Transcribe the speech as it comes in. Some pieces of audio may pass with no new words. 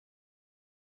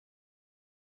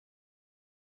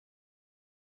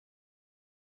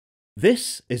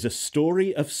This is a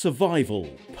story of survival,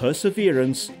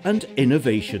 perseverance and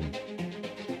innovation.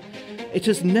 It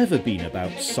has never been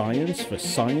about science for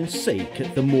science sake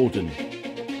at the Moredun.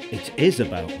 It is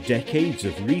about decades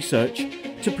of research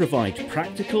to provide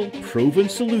practical, proven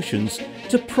solutions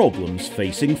to problems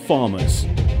facing farmers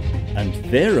and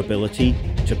their ability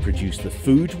to produce the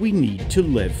food we need to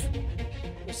live.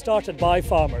 It was started by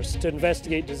farmers to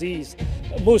investigate disease.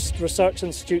 Most research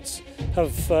institutes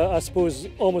have, I suppose,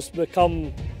 almost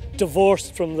become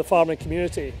divorced from the farming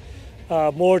community.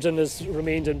 Moredun has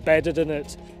remained embedded in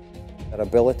it. Our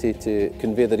ability to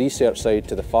convey the research side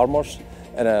to the farmers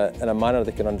in a manner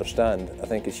they can understand, I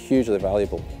think is hugely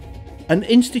valuable. An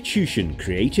institution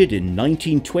created in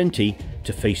 1920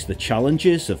 to face the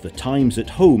challenges of the times at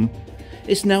home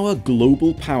is now a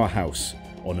global powerhouse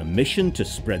on a mission to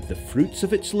spread the fruits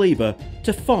of its labour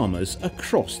to farmers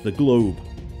across the globe.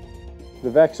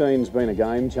 The vaccine's been a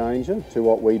game changer to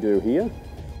what we do here.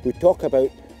 We talk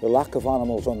about the lack of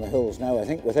animals on the hills now. I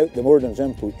think without the Moredun's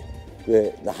input,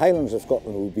 the Highlands of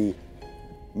Scotland would be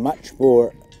much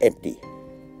more empty.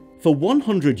 For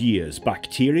 100 years,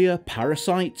 bacteria,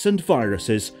 parasites and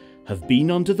viruses have been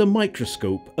under the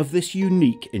microscope of this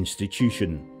unique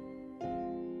institution.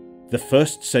 The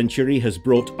first century has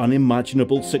brought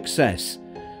unimaginable success,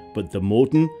 but the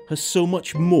Moredun has so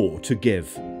much more to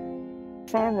give.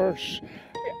 Farmers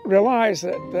realise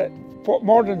that what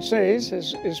Moredun says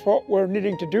is what we're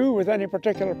needing to do with any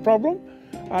particular problem,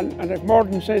 and if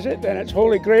Moredun says it, then it's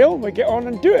holy grail, we get on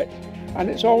and do it, and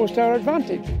it's always to our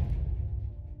advantage.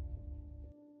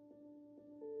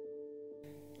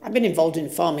 I've been involved in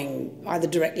farming either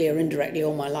directly or indirectly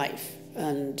all my life,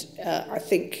 and I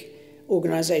think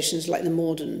organisations like the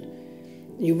Moredun,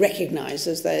 you recognise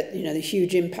as the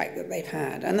huge impact that they've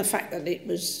had, and the fact that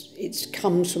it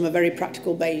comes from a very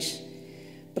practical base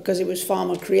because it was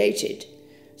farmer created.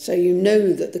 So you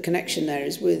know that the connection there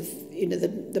is with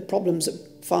the problems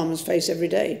that farmers face every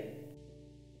day.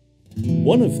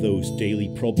 One of those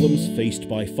daily problems faced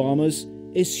by farmers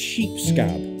is sheep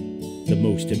scab, the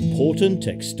most important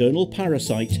external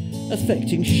parasite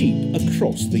affecting sheep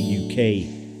across the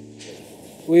UK.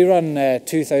 We run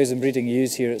 2,000 breeding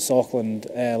ewes here at Sauckland,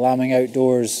 lambing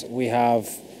outdoors. We have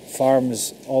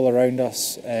farms all around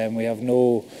us, and we have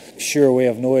no sure way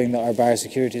of knowing that our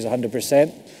biosecurity is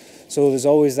 100%. So there's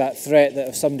always that threat that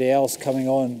if somebody else coming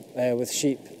on with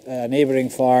sheep, a neighbouring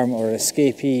farm or an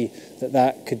escapee,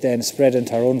 that could then spread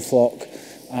into our own flock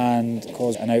and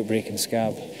cause an outbreak in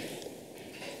scab.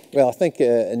 Well, I think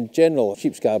in general,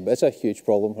 sheep scab is a huge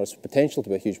problem, or has potential to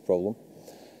be a huge problem.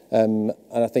 And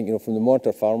I think, from the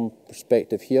monitor farm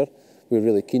perspective here, we're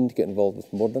really keen to get involved with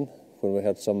Moredun when we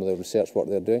heard some of the research work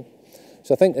they're doing.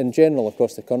 So I think in general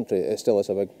across the country it still is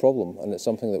a big problem, and it's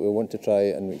something that we want to try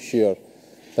and make sure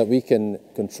that we can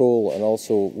control, and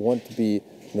also want to be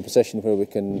in a position where we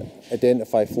can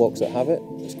identify flocks that have it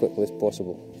as quickly as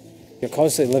possible. You're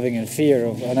constantly living in fear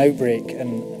of an outbreak,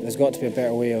 and there's got to be a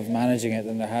better way of managing it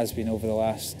than there has been over the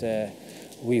last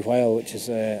wee while, which is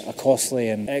a costly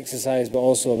and exercise, but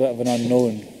also a bit of an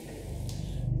unknown.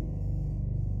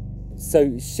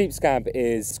 So sheep scab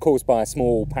is caused by a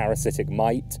small parasitic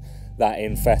mite that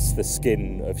infests the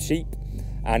skin of sheep,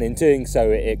 and in doing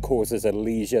so it causes a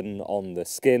lesion on the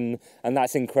skin, and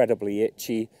that's incredibly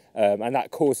itchy, and that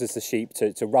causes the sheep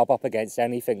to rub up against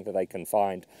anything that they can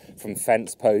find, from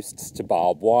fence posts to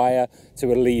barbed wire,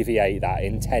 to alleviate that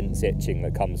intense itching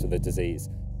that comes with the disease.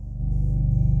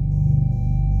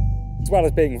 As well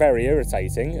as being very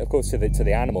irritating, of course, to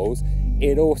the animals,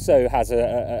 it also has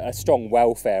a strong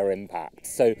welfare impact.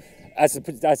 So as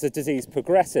the disease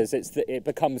progresses, it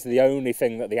becomes the only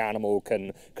thing that the animal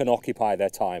can occupy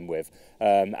their time with.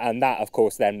 And that, of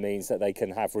course, then means that they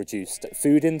can have reduced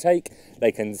food intake,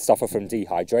 they can suffer from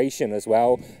dehydration as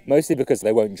well, mostly because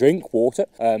they won't drink water,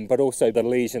 but also the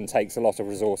lesion takes a lot of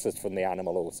resources from the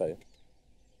animal also.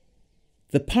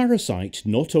 The parasite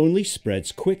not only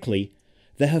spreads quickly,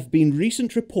 there have been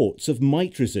recent reports of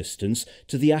mite resistance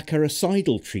to the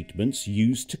acaricidal treatments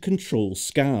used to control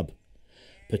scab,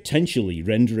 potentially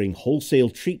rendering wholesale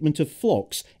treatment of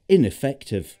flocks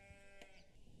ineffective.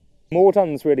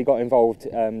 Moredun's really got involved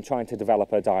trying to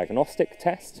develop a diagnostic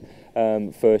test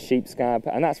for sheep scab,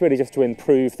 and that's really just to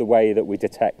improve the way that we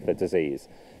detect the disease.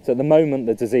 So at the moment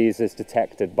the disease is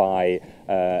detected by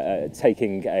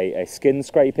taking a skin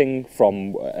scraping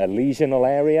from a lesional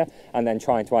area and then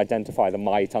trying to identify the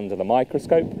mite under the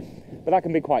microscope. But that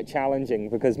can be quite challenging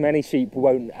because many sheep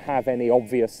won't have any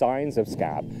obvious signs of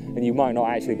scab, and you might not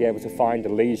actually be able to find a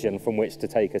lesion from which to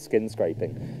take a skin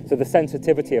scraping. So the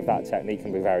sensitivity of that technique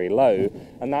can be very low,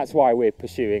 and that's why we're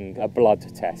pursuing a blood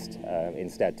test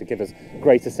instead, to give us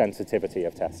greater sensitivity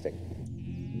of testing.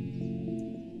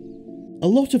 A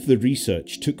lot of the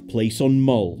research took place on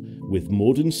Mull, with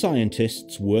Moredun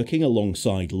scientists working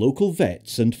alongside local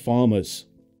vets and farmers.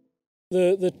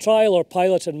 The trial or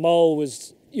pilot in Mull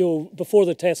was before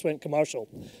the test went commercial,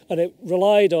 and it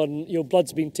relied on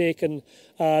bloods being taken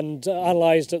and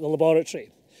analysed at the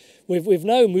laboratory. We've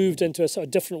now moved into a sort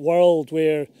of different world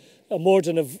where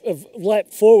Moredun have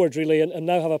leapt forward really and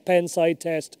now have a pen side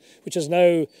test which is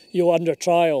now under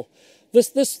trial.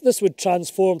 This would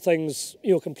transform things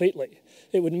completely.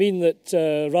 It would mean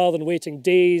that rather than waiting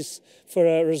days for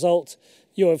a result,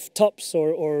 if tups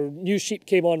or new sheep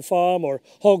came on farm or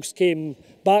hogs came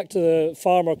back to the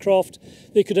farm or croft,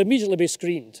 they could immediately be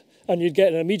screened and you'd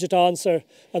get an immediate answer,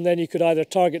 and then you could either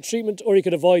target treatment or you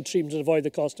could avoid treatment and avoid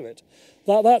the cost of it.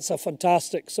 That's a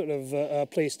fantastic sort of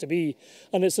place to be,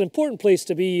 and it's an important place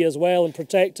to be as well in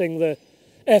protecting the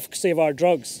efficacy of our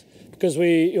drugs, because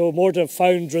we Moredun have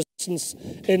found resistance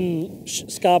in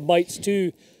scab mites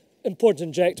to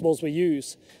important injectables we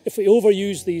use. If we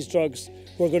overuse these drugs,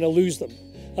 we're going to lose them,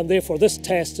 and therefore this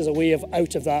test is a way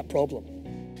out of that problem.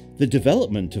 The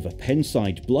development of a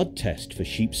pen-side blood test for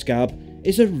sheep scab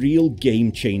is a real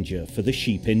game changer for the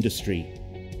sheep industry.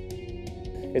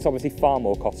 It's obviously far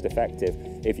more cost effective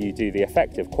if you do the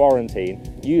effective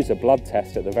quarantine, use a blood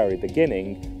test at the very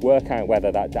beginning, work out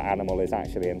whether that animal is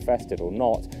actually infested or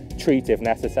not, treat if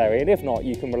necessary, and if not,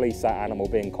 you can release that animal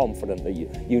being confident that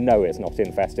you know it's not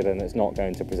infested and it's not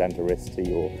going to present a risk to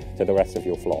the rest of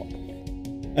your flock.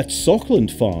 At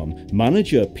Sockland Farm,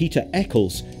 manager Peter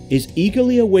Eccles is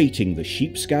eagerly awaiting the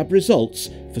sheep scab results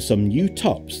for some new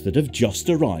tups that have just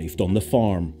arrived on the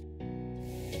farm.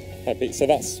 So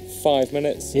that's 5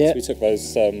 minutes since we took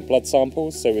those blood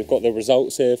samples. So we've got the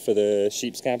results here for the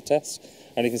sheep scab test,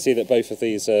 and you can see that both of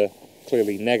these are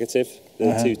clearly negative,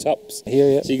 the two tups.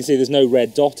 Here, So you can see there's no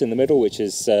red dot in the middle, which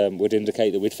is would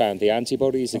indicate that we'd found the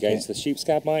antibodies against the sheep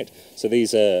scab mite. So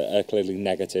these are clearly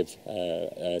negative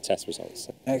test results.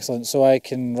 Excellent. So I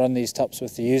can run these tups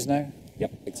with the ewes now?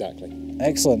 Yep, exactly.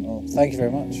 Excellent. Well, thank you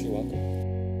very much. You're welcome.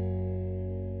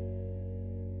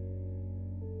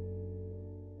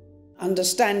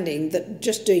 Understanding that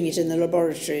just doing it in the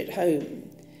laboratory at home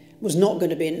was not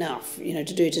going to be enough, to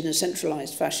do it in a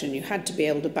centralised fashion. You had to be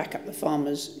able to back up the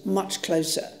farmers much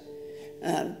closer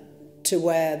to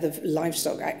where the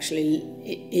livestock actually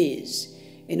is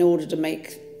in order to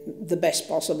make the best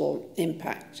possible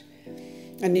impact.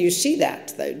 And you see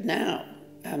that, though, now,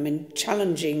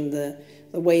 challenging the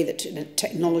way that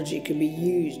technology can be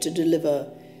used to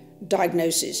deliver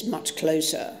diagnosis much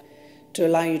closer, to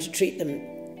allow you to treat them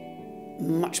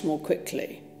much more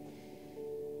quickly.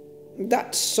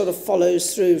 That sort of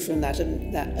follows through from that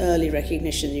early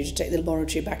recognition you should take the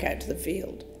laboratory back out to the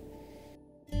field.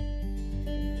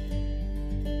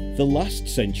 The last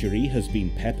century has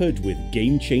been peppered with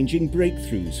game-changing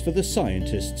breakthroughs for the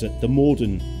scientists at the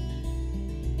Moredun.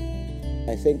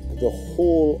 I think the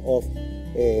whole of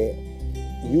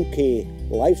UK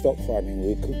livestock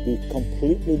farming could be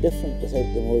completely different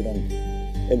without the Moredun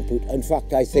input. In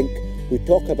fact, I think we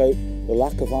talk about the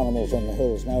lack of animals on the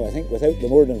hills now. I think without the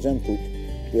Moredun's input,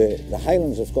 the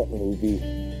Highlands of Scotland will be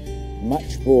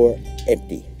much more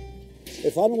empty.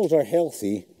 If animals are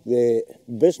healthy, the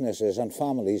businesses and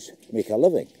families make a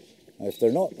living. Now, if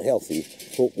they're not healthy,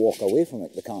 folk walk away from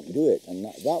it. They can't do it, and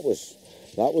that was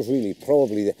really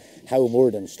probably how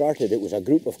Moredun started. It was a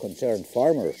group of concerned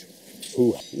farmers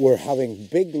who were having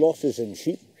big losses in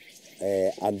sheep,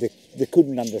 and they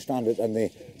couldn't understand it, and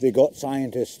they got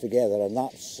scientists together, and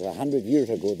that's 100 years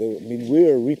ago.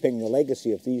 We're reaping the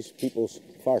legacy of these people's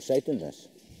farsightedness.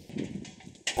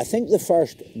 I think the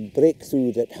first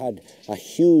breakthrough that had a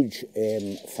huge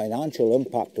financial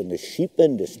impact on the sheep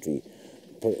industry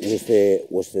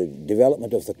was the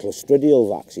development of the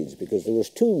clostridial vaccines, because there was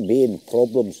two main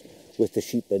problems with the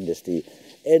sheep industry.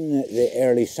 In the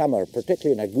early summer,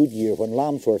 particularly in a good year when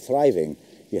lambs were thriving,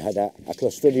 you had a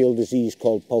clostridial disease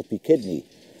called pulpy kidney,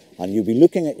 and you'd be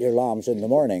looking at your lambs in the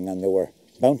morning and they were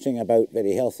bouncing about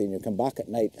very healthy, and you come back at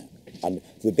night and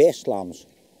the best lambs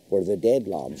were the dead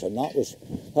lambs, and that was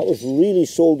really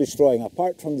soul destroying.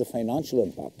 Apart from the financial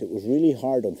impact, it was really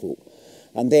hard on folk.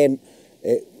 And then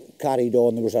it carried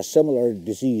on. There was a similar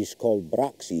disease called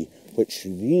braxy, which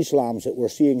these lambs that we're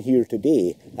seeing here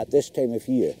today at this time of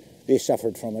year, they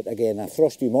suffered from it again. A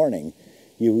frosty morning,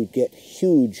 you would get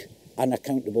huge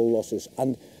unaccountable losses,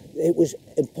 and it was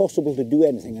impossible to do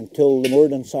anything until the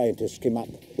Moredun scientists came up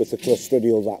with the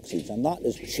clostridial vaccines, and that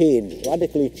has changed,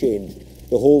 radically changed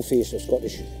the whole face of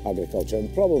Scottish agriculture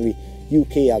and probably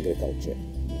UK agriculture.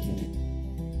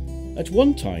 At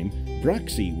one time,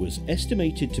 Braxy was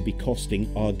estimated to be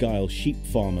costing Argyll sheep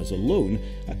farmers alone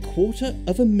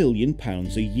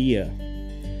 £250,000 a year.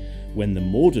 When the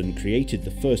Moredun created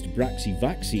the first Braxy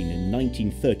vaccine in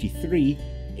 1933,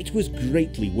 it was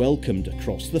greatly welcomed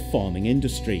across the farming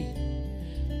industry.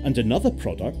 And another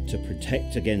product to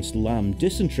protect against lamb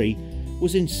dysentery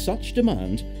was in such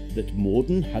demand that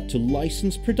Moredun had to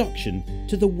license production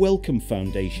to the Wellcome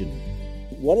Foundation.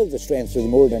 One of the strengths of the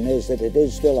Moredun is that it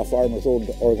is still a farmers-owned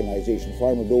organisation,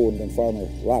 farmer-owned and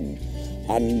farmer-run.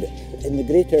 And in the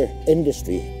greater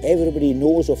industry, everybody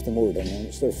knows of the Moredun and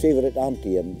it's their favourite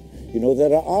auntie. And, you know,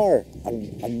 there are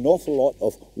an awful lot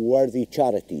of worthy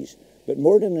charities. But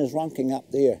Moredun is ranking up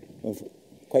there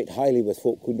quite highly with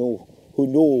folk who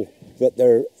know that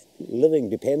their living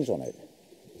depends on it.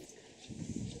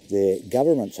 The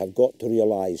governments have got to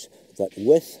realise that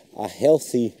with a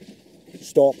healthy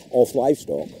stock of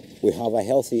livestock, we have a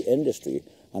healthy industry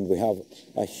and we have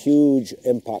a huge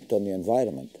impact on the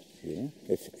environment. You know?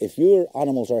 If your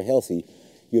animals are healthy,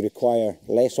 you require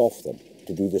less of them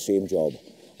to do the same job.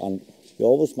 And you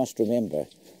always must remember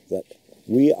that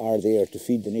we are there to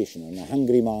feed the nation, and a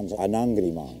hungry man's an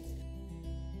angry man.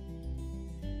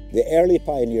 The early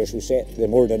pioneers who set the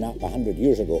Moredun up 100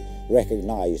 years ago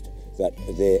recognised that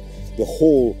the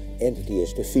whole entity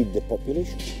is to feed the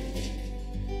population.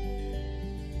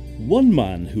 One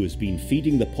man who has been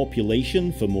feeding the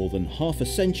population for more than half a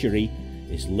century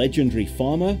is legendary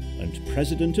farmer and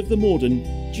president of the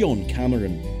Moredun, John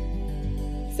Cameron.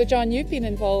 So John, you've been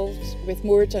involved with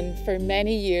Moredun for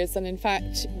many years, and in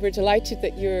fact we're delighted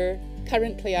that you're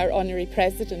currently our honorary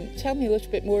president. Tell me a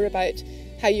little bit more about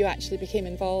how you actually became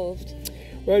involved.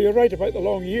 Well, you're right about the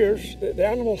long years. The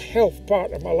animal health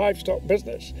part of my livestock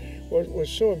business was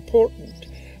so important,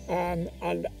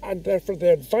 and therefore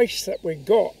the advice that we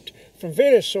got from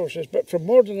various sources, but from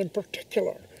Moredun in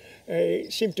particular,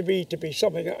 seemed to be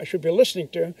something that I should be listening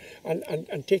to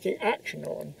and taking action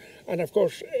on. And of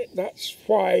course, that's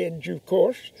why in due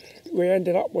course we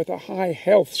ended up with a high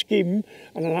health scheme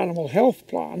and an animal health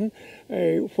plan,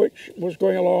 which was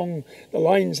going along the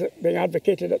lines that being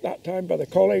advocated at that time by the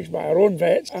college, by our own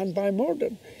vets and by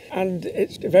Moredun. And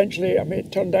it's eventually,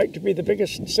 it turned out to be the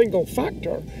biggest single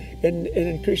factor in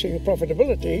increasing the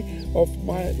profitability of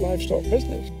my livestock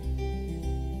business.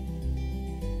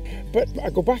 But I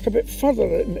go back a bit further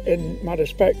in my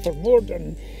respect for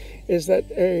Moredun, is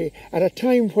that at a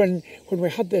time when we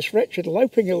had this wretched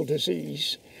louping ill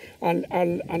disease and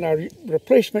our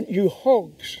replacement ewe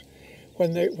hogs,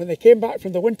 when they came back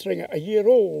from the wintering at a year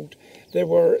old, they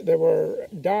were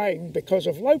dying because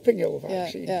of louping ill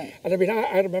vaccine. Yeah, yeah. And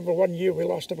I remember one year we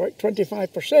lost about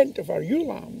 25% of our ewe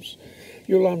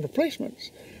lamb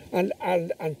replacements. And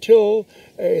until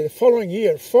the following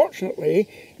year, fortunately,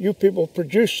 you people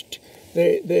produced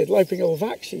the louping ill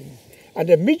vaccine. And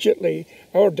immediately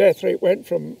our death rate went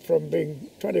from being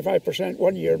 25%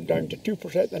 one year down to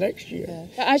 2% the next year. Yeah.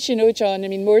 As you know, John,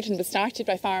 Moredun was started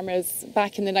by farmers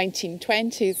back in the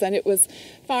 1920s, and it was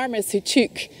farmers who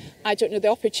took, the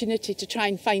opportunity to try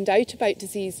and find out about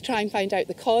disease, try and find out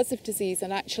the cause of disease,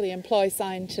 and actually employ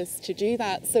scientists to do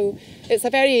that. So it's a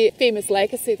very famous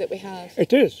legacy that we have.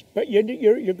 It is, but you're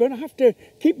going to have to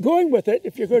keep going with it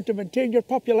if you're going to maintain your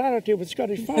popularity with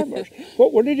Scottish farmers.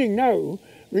 What we're needing now,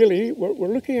 really, we're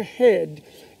looking ahead,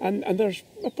 and there's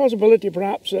a possibility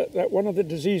perhaps that one of the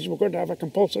diseases we're going to have a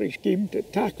compulsory scheme to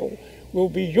tackle will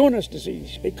be Jonas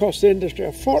disease. It costs the industry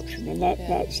a fortune, and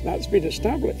that's been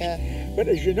established. Yeah. But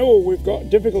as you know, we've got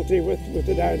difficulty with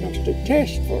the diagnostic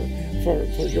test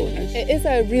for Jonas. It is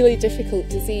a really difficult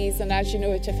disease, and as you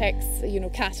know, it affects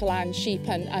cattle and sheep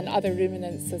and other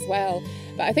ruminants as well.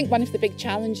 But I think one of the big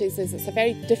challenges is it's a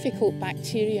very difficult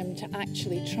bacterium to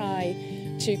actually try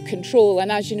to control,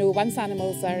 and as you know, once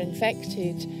animals are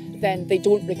infected, then they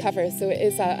don't recover, so it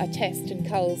is a test and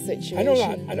cull situation. I know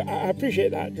that, I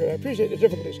appreciate that, I appreciate the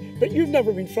difficulties, but you've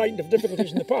never been frightened of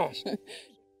difficulties in the past.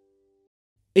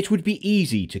 It would be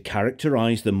easy to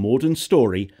characterise the Moredun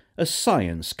story as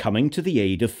science coming to the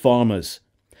aid of farmers,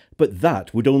 but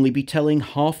that would only be telling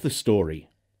half the story.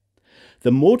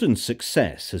 The Moredun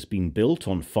success has been built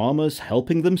on farmers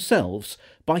helping themselves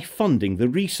by funding the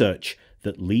research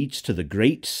that leads to the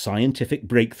great scientific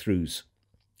breakthroughs.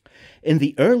 In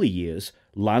the early years,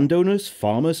 landowners,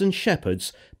 farmers and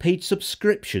shepherds paid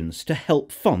subscriptions to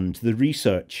help fund the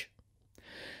research.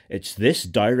 It's this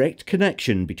direct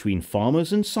connection between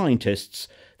farmers and scientists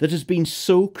that has been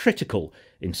so critical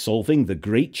in solving the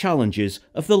great challenges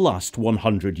of the last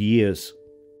 100 years.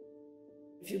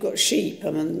 If you've got sheep, I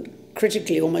mean,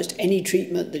 critically, almost any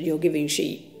treatment that you're giving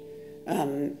sheep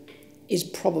is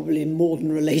probably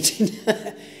Moredun related.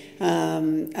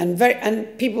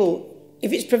 and people,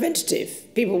 if it's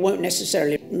preventative, people won't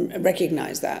necessarily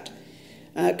recognise that,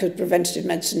 because preventative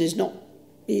medicine is not,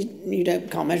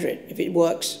 can't measure it. If it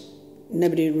works,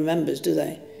 nobody remembers, do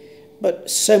they?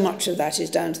 But so much of that is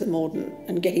down to the Moredun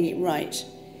and getting it right,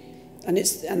 and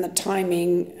the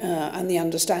timing and the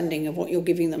understanding of what you're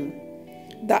giving them.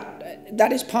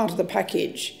 That is part of the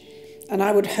package, and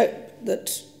I would hope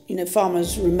that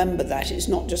farmers remember that it's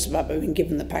not just about being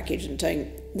given the package and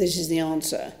saying this is the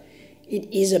answer.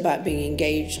 It is about being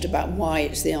engaged about why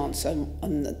it's the answer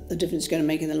and the difference it's going to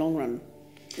make in the long run,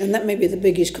 and that may be the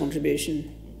biggest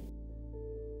contribution.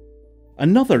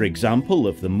 Another example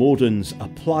of the Moredun's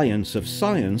appliance of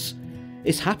science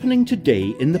is happening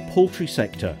today in the poultry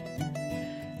sector.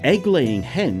 Egg-laying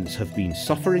hens have been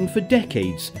suffering for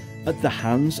decades at the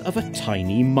hands of a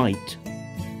tiny mite.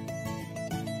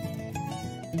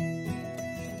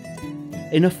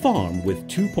 In a farm with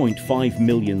 2.5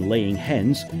 million laying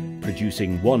hens,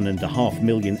 producing 1.5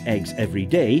 million eggs every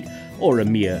day, or a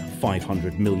mere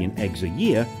 500 million eggs a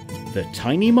year, the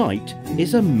tiny mite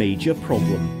is a major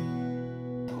problem.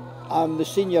 I'm the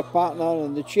senior partner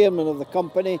and the chairman of the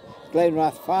company,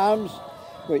 Glenrath Farms,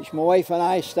 which my wife and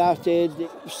I started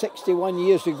 61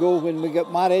 years ago when we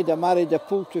got married. I married a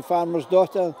poultry farmer's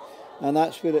daughter, and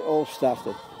that's where it all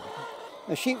started.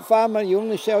 A sheep farmer, you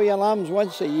only sell your lambs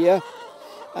once a year,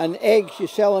 and eggs, you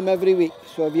sell them every week.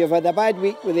 So if you've had a bad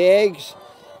week with the eggs,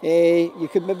 you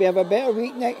could maybe have a better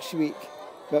week next week.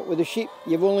 But with the sheep,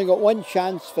 you've only got one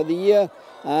chance for the year,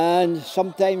 and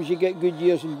sometimes you get good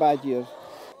years and bad years.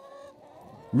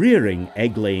 Rearing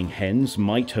egg-laying hens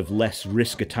might have less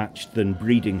risk attached than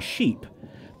breeding sheep,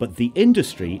 but the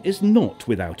industry is not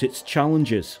without its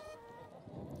challenges.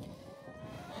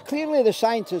 Clearly the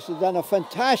scientists have done a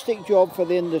fantastic job for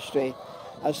the industry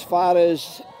as far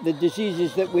as the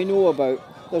diseases that we know about.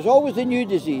 There's always a new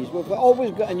disease, we've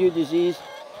always got a new disease,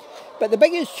 but the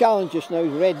biggest challenge just now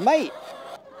is red mite.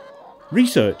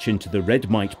 Research into the red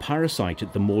mite parasite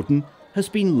at the Moredun has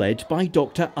been led by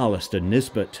Dr. Alistair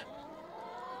Nisbet.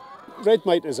 Red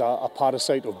mite is a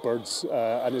parasite of birds,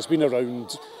 and it's been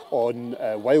around on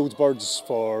wild birds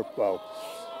for, well,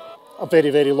 a very,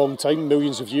 very long time,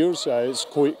 millions of years. It's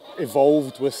quite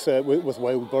evolved with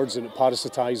wild birds, and it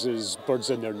parasitises birds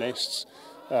in their nests.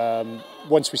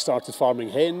 Once we started farming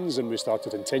hens and we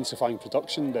started intensifying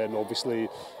production, then obviously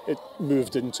it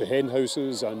moved into hen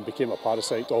houses and became a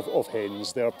parasite of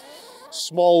hens. They're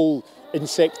small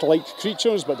insect-like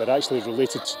creatures, but they're actually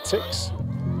related to ticks.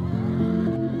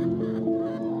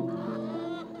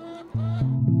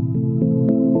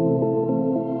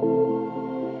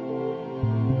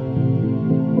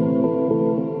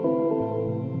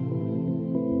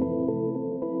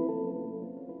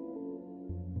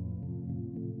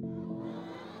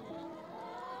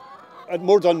 At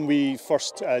Moredun, we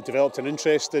first developed an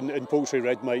interest in poultry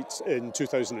red mite in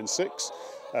 2006,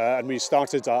 and we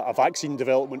started a vaccine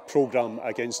development programme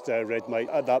against red mite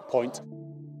at that point.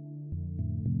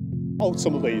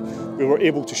 Ultimately, we were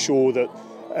able to show that,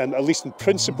 at least in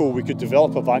principle, we could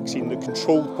develop a vaccine that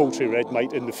controlled poultry red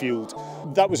mite in the field.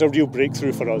 That was a real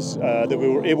breakthrough for us, that we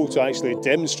were able to actually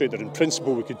demonstrate that in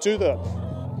principle we could do that.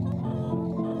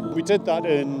 We did that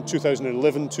in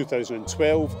 2011,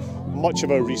 2012. Much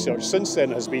of our research since then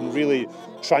has been really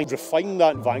trying to refine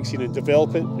that vaccine and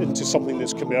develop it into something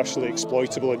that's commercially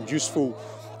exploitable and useful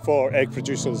for egg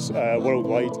producers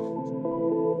worldwide.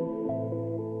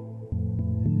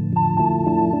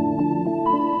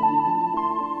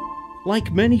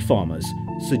 Like many farmers,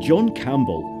 Sir John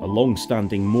Campbell, a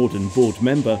long-standing Moredun board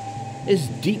member, is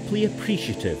deeply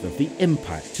appreciative of the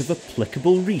impact of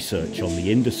applicable research on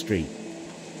the industry.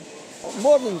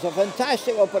 Moredun's a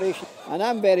fantastic operation, and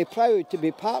I'm very proud to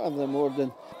be part of the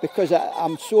Moredun because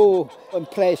I'm so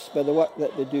impressed by the work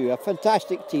that they do. A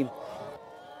fantastic team.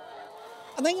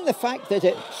 I think the fact that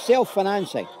it's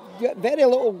self-financing, you get very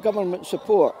little government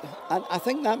support, and I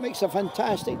think that makes a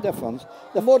fantastic difference.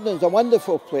 The Moredun's a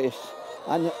wonderful place,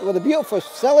 and with the beautiful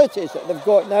facilities that they've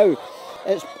got now,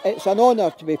 it's an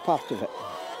honour to be part of it.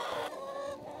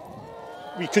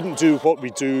 We couldn't do what we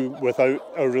do without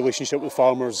our relationship with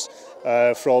farmers,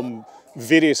 from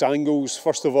various angles.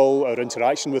 First of all, our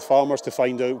interaction with farmers to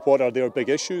find out what are their big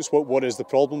issues, what is the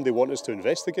problem they want us to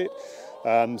investigate.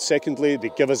 Secondly,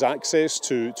 they give us access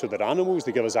to their animals,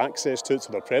 they give us access to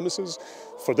their premises.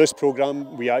 For this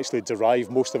programme, we actually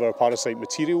derive most of our parasite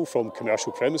material from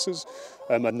commercial premises,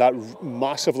 and that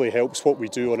massively helps what we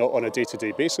do on a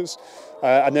day-to-day basis.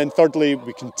 And then thirdly,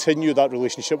 we continue that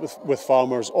relationship with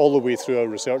farmers all the way through our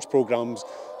research programmes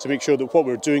to make sure that what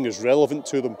we're doing is relevant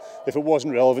to them. If it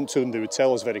wasn't relevant to them, they would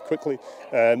tell us very quickly,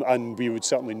 and we would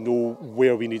certainly know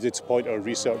where we needed to point our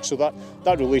research. So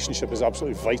that relationship is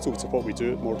absolutely vital to what we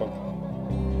do at Moredun.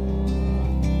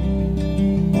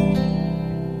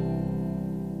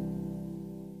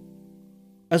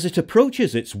 As it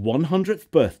approaches its 100th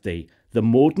birthday, the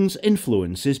Moredun's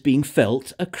influence is being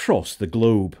felt across the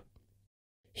globe.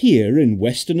 Here in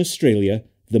Western Australia,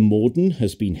 the Moredun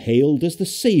has been hailed as the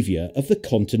saviour of the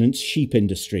continent's sheep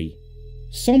industry.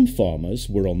 Some farmers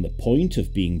were on the point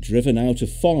of being driven out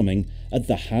of farming at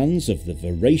the hands of the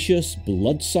voracious,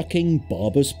 blood-sucking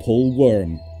Barber's pole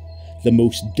worm, the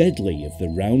most deadly of the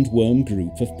roundworm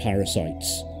group of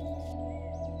parasites.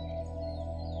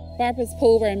 Barber's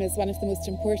poleworm is one of the most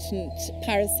important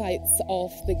parasites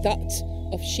of the gut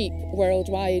of sheep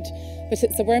worldwide, but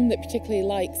it's a worm that particularly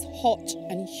likes hot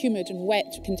and humid and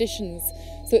wet conditions,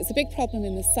 so it's a big problem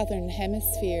in the southern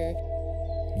hemisphere.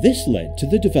 This led to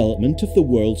the development of the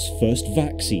world's first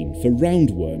vaccine for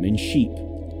roundworm in sheep,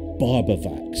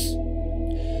 Barbavax.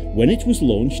 When it was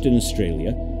launched in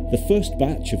Australia, the first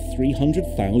batch of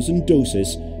 300,000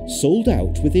 doses sold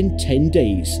out within 10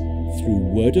 days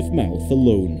through word of mouth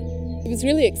alone. It was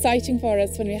really exciting for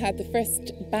us when we had the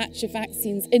first batch of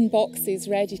vaccines in boxes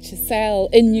ready to sell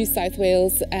in New South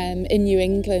Wales, in New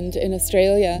England, in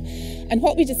Australia. And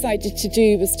what we decided to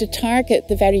do was to target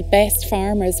the very best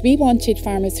farmers. We wanted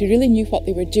farmers who really knew what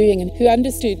they were doing and who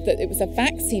understood that it was a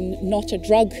vaccine, not a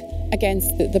drug,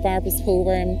 against the Barber's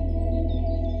poleworm.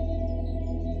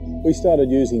 We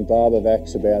started using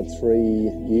Barbavax about 3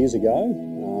 years ago,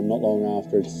 not long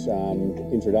after its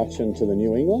introduction to the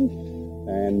New England,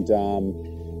 and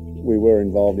we were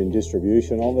involved in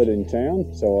distribution of it in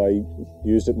town, so I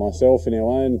used it myself in our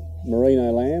own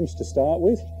merino lambs to start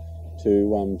with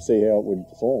to see how it would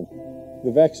perform.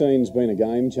 The vaccine's been a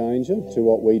game changer to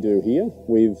what we do here.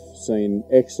 We've seen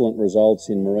excellent results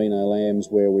in merino lambs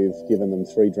where we've given them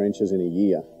 3 drenches in a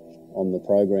year on the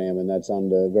program, and that's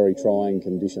under very trying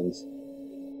conditions.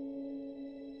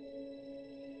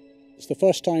 It's the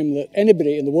first time that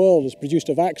anybody in the world has produced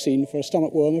a vaccine for a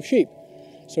stomach worm of sheep.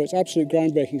 So it's absolute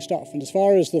groundbreaking stuff. And as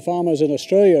far as the farmers in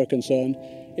Australia are concerned,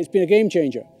 it's been a game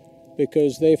changer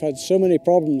because they've had so many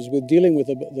problems with dealing with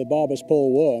the Barber's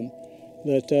pole worm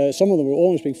that some of them were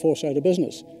almost being forced out of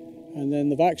business. And then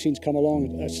the vaccines come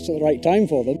along at the right time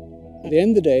for them. At the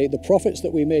end of the day, the profits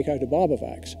that we make out of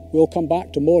Barbavax will come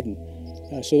back to Moredun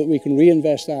so that we can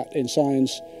reinvest that in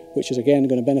science, which is again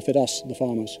going to benefit us, the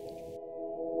farmers.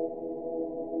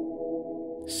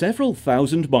 Several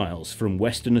thousand miles from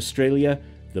Western Australia,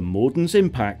 the Moredun's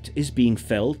impact is being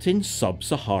felt in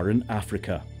sub-Saharan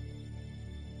Africa.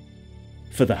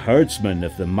 For the herdsmen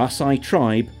of the Maasai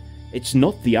tribe, it's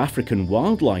not the African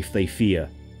wildlife they fear,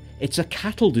 it's a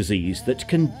cattle disease that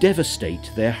can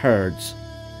devastate their herds.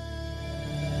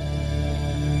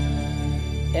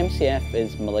 MCF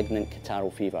is malignant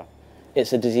catarrhal fever.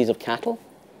 It's a disease of cattle,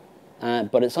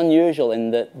 but it's unusual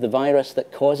in that the virus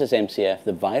that causes MCF,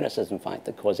 the viruses in fact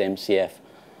that cause MCF,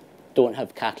 don't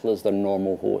have cattle as their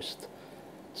normal host.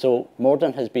 So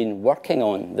Moredun has been working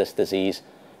on this disease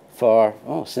for,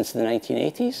 since the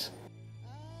 1980s.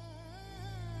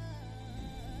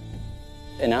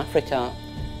 In Africa,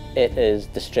 it is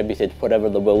distributed wherever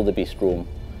the wildebeest roam.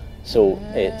 So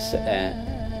it's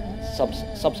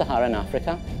sub-Saharan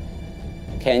Africa.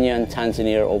 Kenya and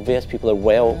Tanzania are obvious. People are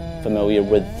well familiar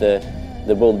with the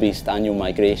wildebeest annual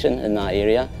migration in that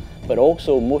area. But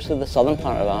also most of the southern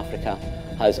part of Africa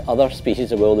has other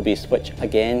species of wildebeest which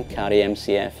again carry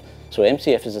MCF. So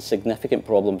MCF is a significant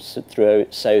problem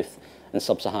throughout South and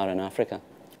Sub-Saharan Africa.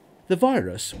 The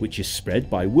virus, which is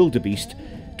spread by wildebeest,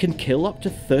 can kill up to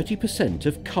 30%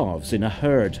 of calves in a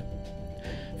herd.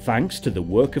 Thanks to the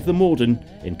work of the Moredun,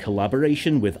 in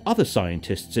collaboration with other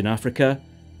scientists in Africa,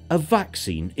 a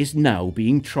vaccine is now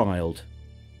being trialled.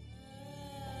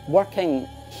 Working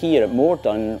here at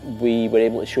Moredun, we were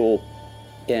able to show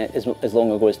as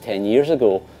long ago as 10 years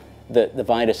ago that the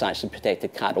virus actually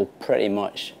protected cattle pretty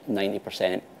much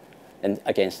 90%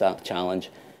 against that challenge.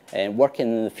 Working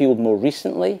in the field more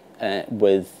recently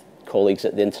with colleagues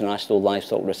at the International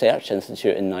Livestock Research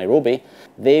Institute in Nairobi,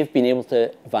 they've been able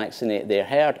to vaccinate their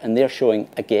herd, and they're showing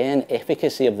again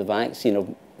efficacy of the vaccine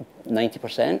of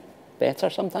 90%. better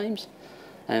sometimes.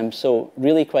 So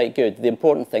really quite good. The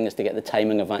important thing is to get the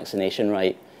timing of vaccination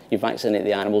right. You vaccinate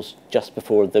the animals just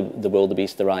before the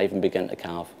wildebeest arrive and begin to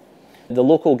calve. The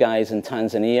local guys in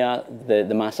Tanzania,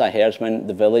 the Maasai herdsmen,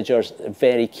 the villagers, are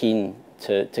very keen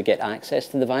to get access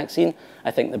to the vaccine.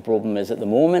 I think the problem is at the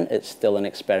moment it's still an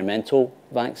experimental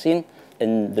vaccine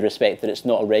in the respect that it's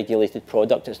not a regulated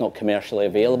product, it's not commercially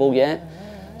available yet.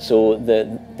 So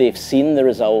they've seen the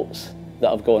results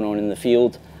that have gone on in the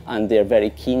field and they're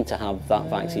very keen to have that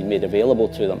vaccine made available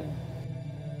to them.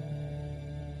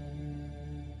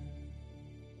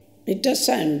 It does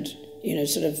sound, you know,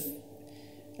 sort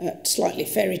of slightly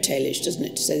fairy tale-ish, doesn't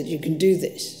it, to say that you can do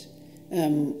this.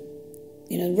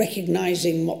 You know,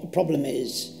 recognising what the problem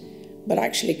is, but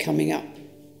actually coming up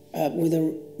with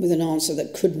an answer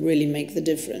that could really make the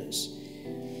difference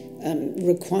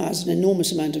requires an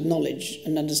enormous amount of knowledge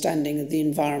and understanding of the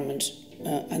environment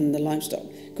and the livestock.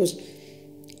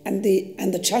 And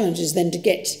the challenge is then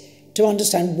to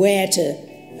understand where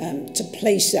to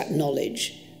place that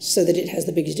knowledge so that it has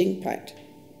the biggest impact.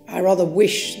 I rather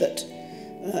wish that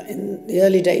in the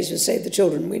early days of Save the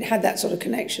Children we'd had that sort of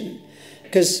connection,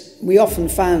 because we often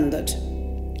found that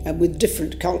with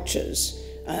different cultures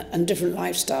and different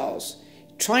lifestyles,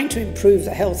 trying to improve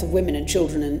the health of women and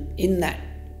children in that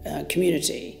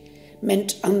community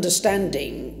meant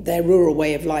understanding their rural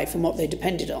way of life and what they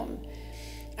depended on.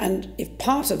 And if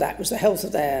part of that was the health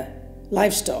of their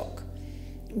livestock,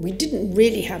 we didn't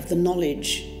really have the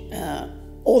knowledge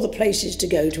or the places to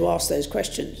go to ask those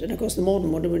questions. And of course the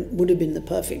Moredun would have been the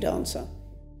perfect answer.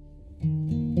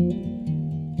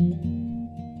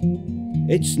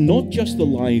 It's not just the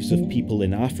lives of people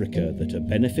in Africa that are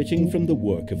benefiting from the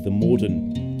work of the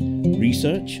Moredun.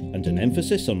 Research and an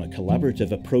emphasis on a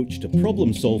collaborative approach to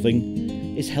problem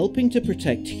solving is helping to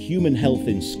protect human health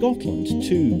in Scotland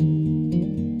too.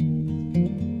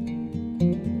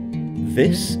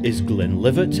 This is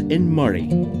Glenlivet in Murray.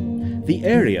 The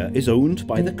area is owned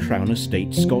by the Crown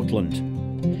Estate Scotland.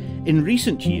 In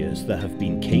recent years, there have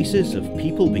been cases of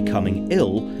people becoming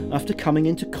ill after coming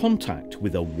into contact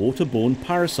with a waterborne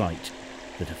parasite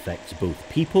that affects both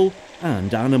people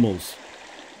and animals.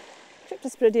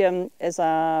 Cryptosporidium is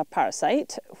a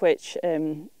parasite which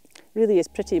really is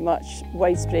pretty much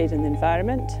widespread in the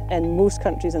environment in most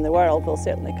countries in the world, well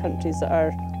certainly countries that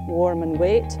are warm and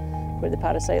wet, where the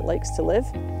parasite likes to live.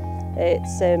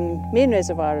 Its main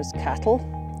reservoir is cattle,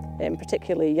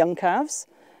 particularly young calves.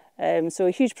 So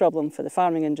a huge problem for the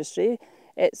farming industry.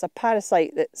 It's a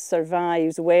parasite that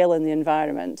survives well in the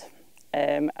environment,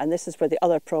 and this is where the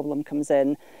other problem comes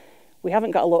in. We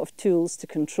haven't got a lot of tools to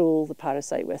control the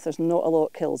parasite with. There's not a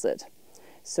lot kills it.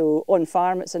 So on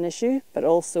farm it's an issue, but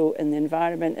also in the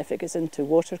environment, if it gets into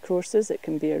water courses, it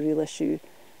can be a real issue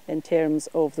in terms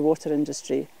of the water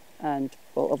industry and,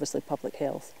 well, obviously public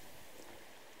health.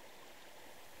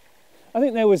 I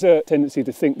think there was a tendency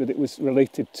to think that it was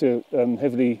related to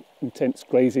heavily intense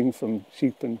grazing from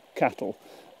sheep and cattle,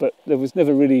 but there was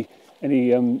never really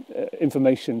any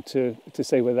information to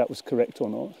say whether that was correct or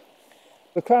not.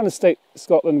 The Crown Estate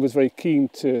Scotland was very keen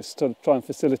to try and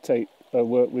facilitate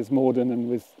work with Moredun and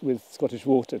with Scottish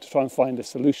Water to try and find a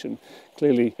solution.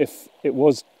 Clearly, if it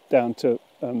was down to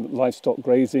livestock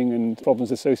grazing and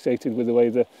problems associated with the way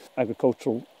the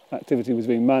agricultural activity was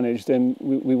being managed, then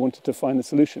we wanted to find the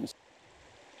solutions.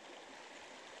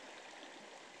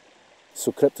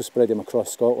 So Cryptosporidium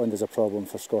across Scotland is a problem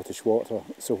for Scottish Water.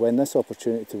 So when this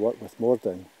opportunity to work with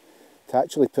Moredun, to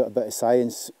actually put a bit of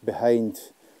science behind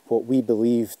what we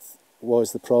believed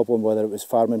was the problem, whether it was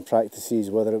farming practices,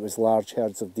 whether it was large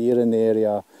herds of deer in the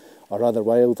area or other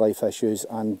wildlife issues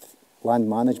and land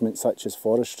management such as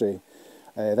forestry,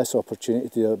 this opportunity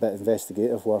to do a bit of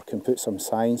investigative work and put some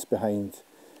science behind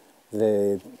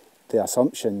the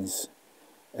assumptions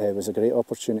was a great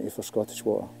opportunity for Scottish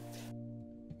Water.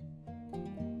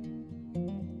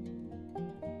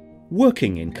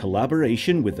 Working in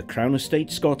collaboration with the Crown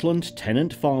Estate Scotland,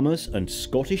 tenant farmers and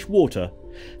Scottish Water,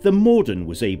 the Moredun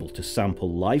was able to sample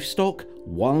livestock,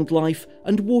 wildlife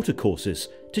and watercourses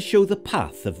to show the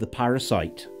path of the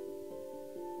parasite.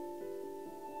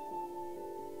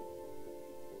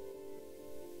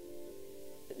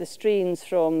 The strains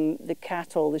from the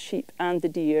cattle, the sheep and the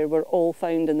deer were all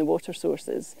found in the water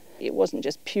sources. It wasn't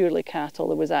just purely cattle,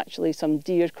 there was actually some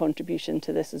deer contribution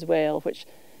to this as well, which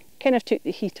kind of took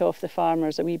the heat off the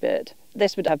farmers a wee bit.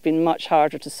 This would have been much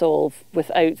harder to solve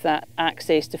without that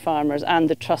access to farmers and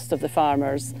the trust of the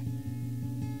farmers.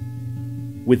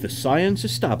 With the science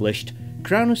established,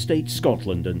 Crown Estate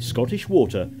Scotland and Scottish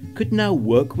Water could now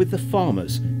work with the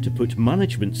farmers to put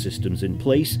management systems in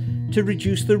place to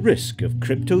reduce the risk of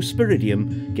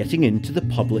cryptosporidium getting into the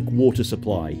public water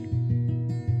supply.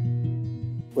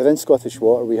 Within Scottish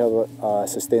Water we have a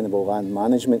sustainable land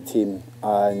management team,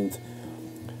 and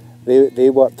they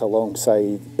worked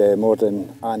alongside the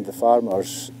Moredun and the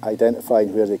farmers,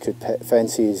 identifying where they could put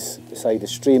fences beside the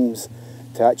streams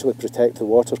to actually protect the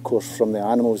watercourse from the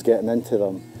animals getting into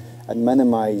them and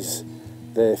minimise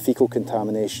the faecal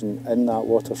contamination in that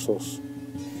water source.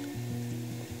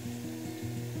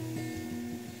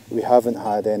 We haven't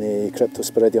had any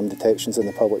cryptosporidium detections in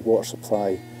the public water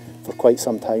supply for quite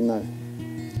some time now.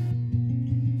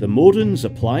 The Moredun's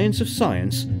appliance of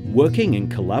science working in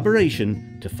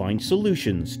collaboration to find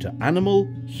solutions to animal,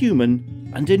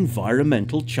 human and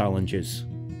environmental challenges.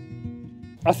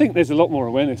 I think there's a lot more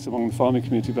awareness among the farming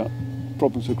community about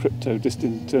problems with crypto, just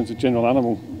in terms of general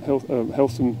animal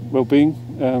health and well-being,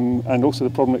 and also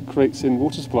the problem it creates in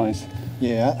water supplies.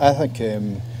 Yeah, I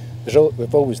think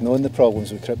we've always known the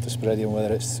problems with cryptosporidium,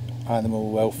 whether it's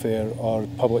animal welfare or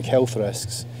public health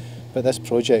risks, but this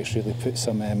project's really put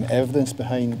some evidence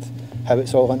behind how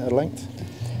it's all interlinked.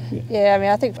 Yeah, I mean,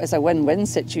 I think it's a win-win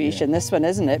situation, this one,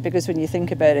 isn't it? Because when you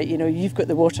think about it, you know, you've got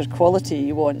the water quality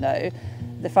you want now.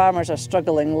 The farmers are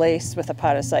struggling less with a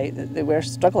parasite that they were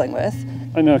struggling with.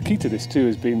 And a key to this too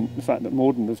has been the fact that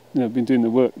Moredun have been doing the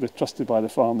work. They're trusted by the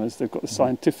farmers. They've got the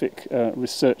scientific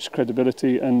research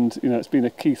credibility, and it's been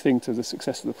a key thing to the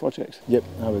success of the project. Yep,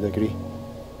 I would agree.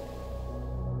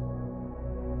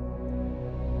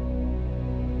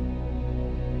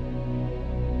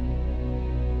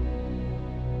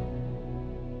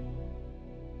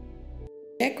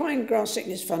 The Equine Grass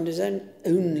Sickness Fund is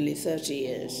only 30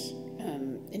 years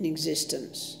in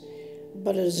existence,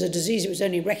 but as a disease it was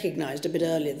only recognised a bit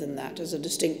earlier than that as a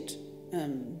distinct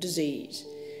disease.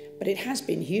 But it has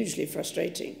been hugely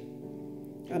frustrating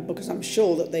because I'm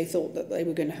sure that they thought that they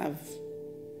were going to have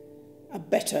a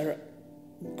better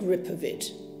grip of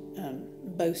it,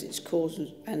 both its cause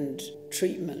and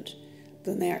treatment,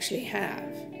 than they actually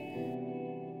have.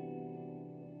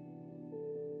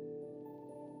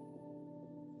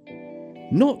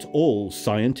 Not all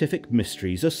scientific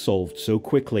mysteries are solved so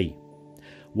quickly.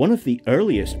 One of the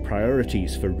earliest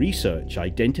priorities for research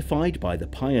identified by the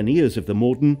pioneers of the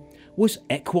Moredun was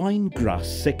equine grass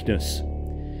sickness.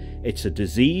 It's a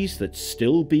disease that's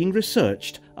still being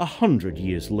researched 100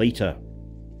 years later.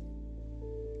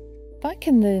 Back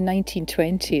in the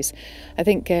 1920s, I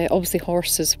think obviously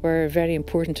horses were very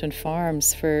important on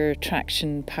farms for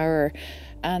traction, power,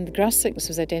 and grass sickness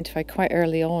was identified quite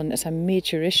early on as a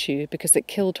major issue because it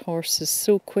killed horses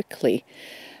so quickly.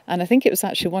 And I think it was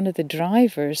actually one of the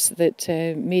drivers that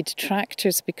made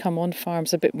tractors become on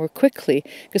farms a bit more quickly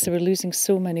because they were losing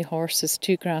so many horses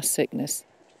to grass sickness.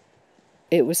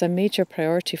 It was a major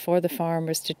priority for the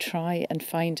farmers to try and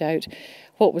find out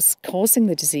what was causing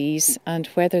the disease and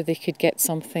whether they could get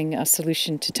a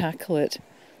solution to tackle it.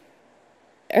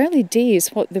 Early days,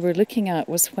 what they were looking at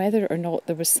was whether or not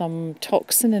there was some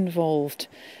toxin involved.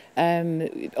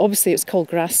 Obviously it's called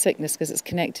grass sickness because it's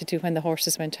connected to when the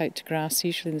horses went out to grass,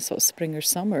 usually in the sort of spring or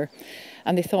summer.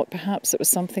 And they thought perhaps it was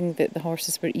something that the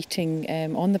horses were eating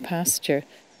on the pasture.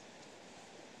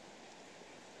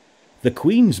 The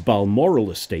Queen's Balmoral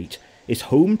estate is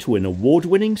home to an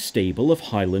award-winning stable of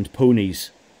Highland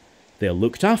ponies. They're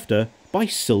looked after by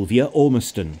Sylvia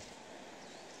Ormiston.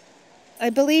 I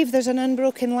believe there's an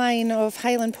unbroken line of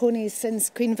Highland ponies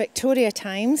since Queen Victoria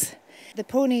times. The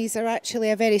ponies are actually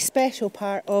a very special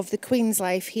part of the Queen's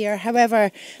life here.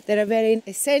 However, they're a very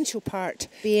essential part,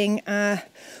 being a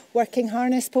working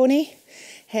harness pony,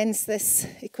 hence this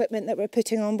equipment that we're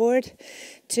putting on board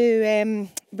to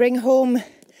bring home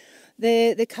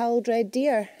the culled red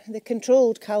deer. The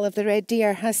controlled cull of the red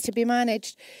deer has to be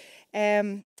managed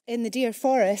in the deer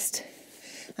forest,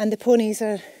 and the ponies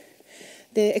are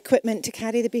the equipment to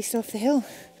carry the beast off the hill.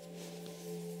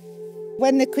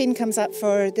 When the Queen comes up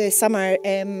for the summer,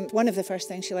 one of the first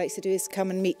things she likes to do is come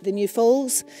and meet the new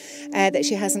foals that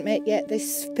she hasn't met yet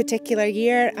this particular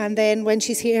year, and then when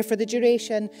she's here for the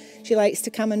duration she likes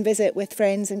to come and visit with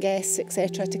friends and guests,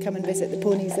 etc., to come and visit the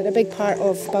ponies. They're a big part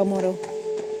of Balmoral.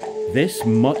 This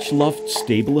much-loved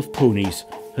stable of ponies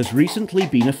has recently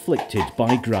been afflicted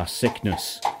by grass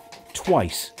sickness,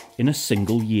 twice in a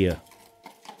single year.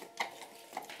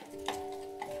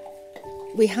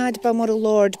 We had Balmoral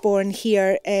Lord born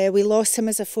here. We lost him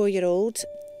as a 4-year-old.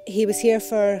 He was here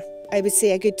for, I would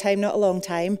say, a good time, not a long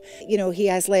time. You know, he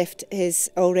has left his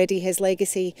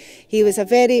legacy. He was a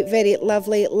very, very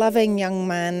lovely, loving young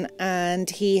man, and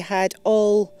he had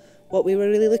all what we were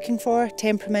really looking for,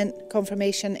 temperament,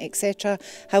 conformation, etc.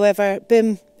 However,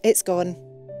 boom, it's gone.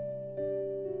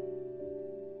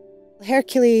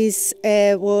 Hercules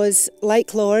was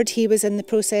like Lord. He was in the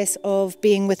process of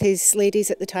being with his ladies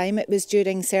at the time. It was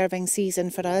during serving season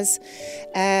for us.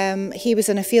 He was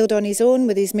in a field on his own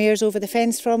with his mares over the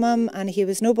fence from him, and he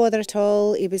was no bother at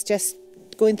all. He was just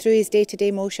going through his day-to-day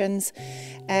motions.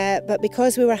 But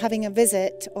because we were having a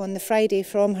visit on the Friday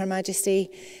from Her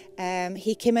Majesty,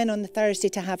 he came in on the Thursday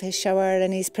to have his shower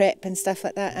and his prep and stuff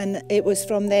like that, and it was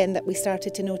from then that we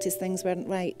started to notice things weren't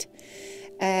right.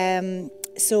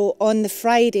 So on the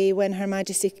Friday when Her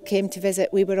Majesty came to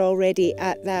visit, we were already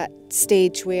at that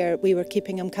stage where we were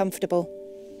keeping him comfortable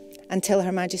until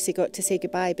Her Majesty got to say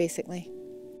goodbye, basically.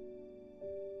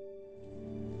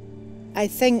 I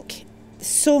think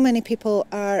so many people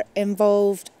are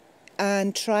involved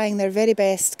and trying their very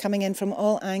best, coming in from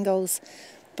all angles,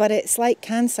 but it's like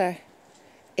cancer.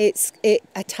 It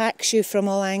attacks you from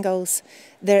all angles.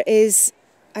 There is,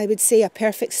 I would say, a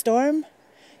perfect storm.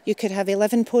 You could have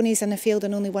 11 ponies in a field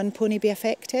and only one pony be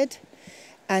affected.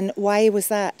 And why was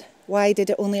that? Why did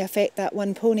it only affect that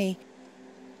one pony?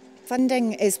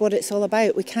 Funding is what it's all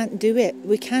about. We can't do it.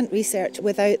 We can't research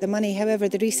without the money. However,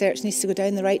 the research needs to go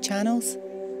down the right channels.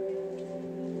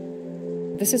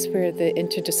 This is where the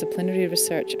interdisciplinary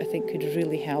research, I think, could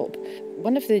really help.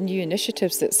 One of the new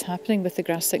initiatives that's happening with the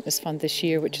Grass Sickness Fund this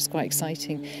year, which is quite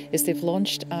exciting, is they've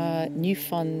launched a new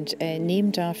fund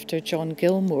named after John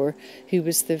Gilmore, who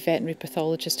was the veterinary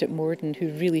pathologist at Moredun, who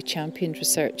really championed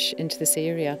research into this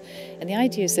area. And the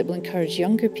idea is that we'll encourage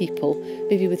younger people,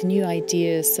 maybe with new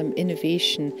ideas, some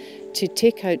innovation, to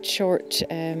take out short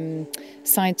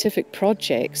scientific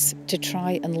projects to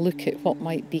try and look at what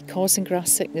might be causing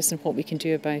grass sickness and what we can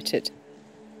do about it.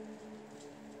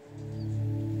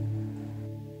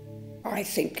 I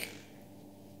think,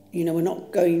 we're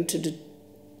not going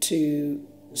to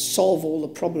solve all the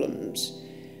problems.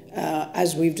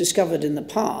 As we've discovered in the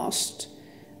past,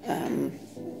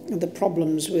 the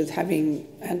problems with having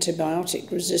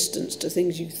antibiotic resistance to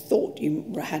things you thought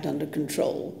you had under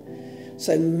control.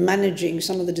 So managing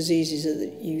some of the diseases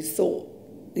that you thought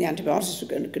the antibiotics were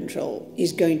going to control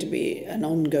is going to be an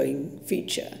ongoing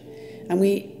feature. And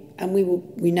we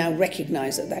now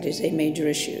recognise that that is a major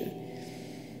issue.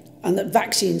 And that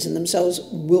vaccines in themselves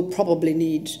will probably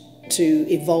need to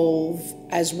evolve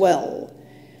as well.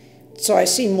 So I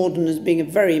see Moredun as being a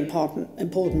very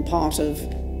important part of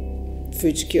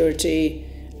food security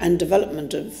and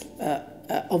development of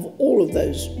all of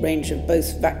those range of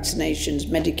both vaccinations,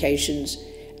 medications,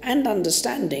 and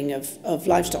understanding of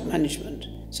livestock management.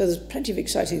 So there's plenty of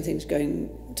exciting things going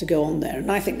to go on there,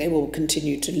 and I think they will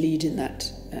continue to lead in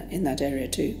that area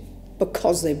too,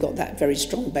 because they've got that very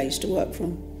strong base to work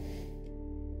from.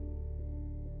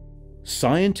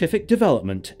 Scientific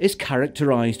development is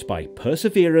characterised by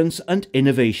perseverance and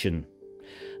innovation,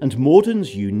 and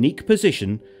Moredun's unique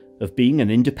position of being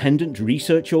an independent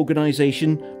research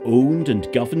organisation owned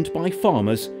and governed by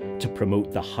farmers to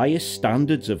promote the highest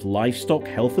standards of livestock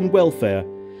health and welfare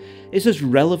is as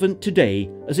relevant today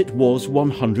as it was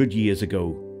 100 years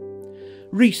ago.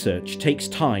 Research takes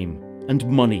time and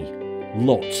money,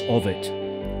 lots of it.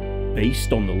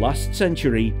 Based on the last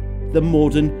century, the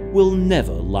Moredun will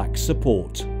never lack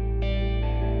support.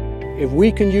 If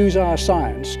we can use our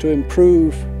science to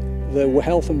improve the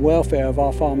health and welfare of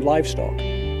our farmed livestock,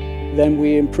 then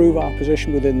we improve our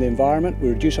position within the environment, we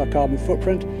reduce our carbon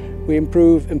footprint, we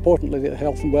improve, importantly, the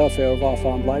health and welfare of our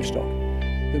farmed livestock.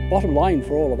 The bottom line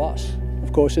for all of us,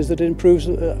 of course, is that it improves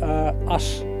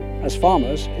us as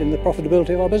farmers in the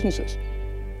profitability of our businesses.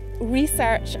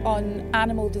 Research on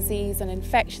animal disease and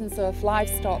infections of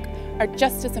livestock are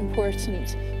just as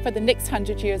important for the next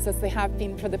 100 years as they have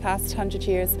been for the past 100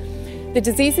 years. The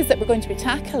diseases that we're going to be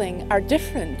tackling are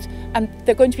different, and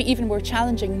they're going to be even more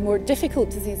challenging, more difficult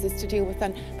diseases to deal with,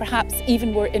 and perhaps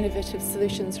even more innovative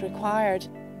solutions required.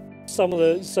 Some of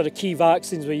the sort of key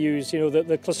vaccines we use,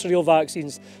 the clostridial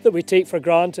vaccines that we take for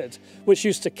granted, which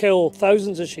used to kill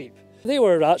thousands of sheep, they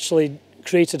were actually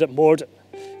created at Moredun.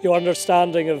 Your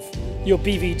understanding of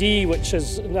BVD, which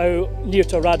is now near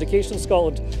to eradication in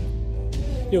Scotland.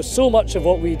 So much of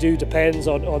what we do depends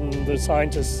on the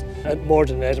scientists at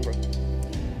Moredun in Edinburgh.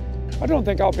 I don't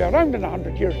think I'll be around in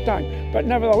 100 years' time, but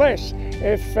nevertheless,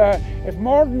 if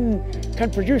Moredun can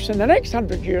produce in the next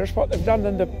 100 years what they've done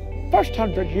in the first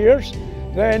 100 years,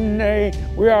 then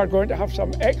we are going to have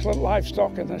some excellent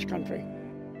livestock in this country.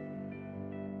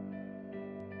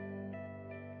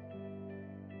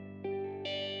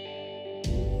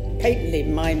 Patently,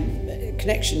 my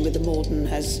connection with the Moredun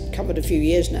has covered a few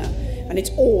years now, and it's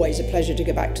always a pleasure to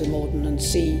go back to the Moredun and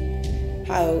see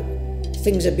how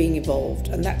things are being evolved,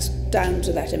 and that's down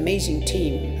to that amazing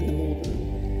team and the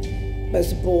Moredun. Both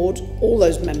the board, all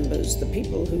those members, the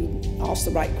people who ask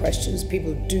the right questions, the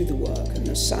people who do the work, and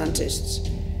the scientists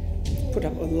put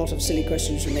up a lot of silly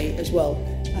questions from me as well.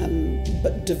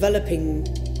 But developing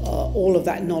all of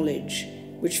that knowledge,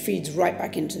 which feeds right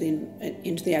back into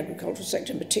the agricultural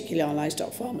sector, and particularly our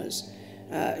livestock farmers,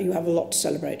 you have a lot to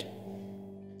celebrate.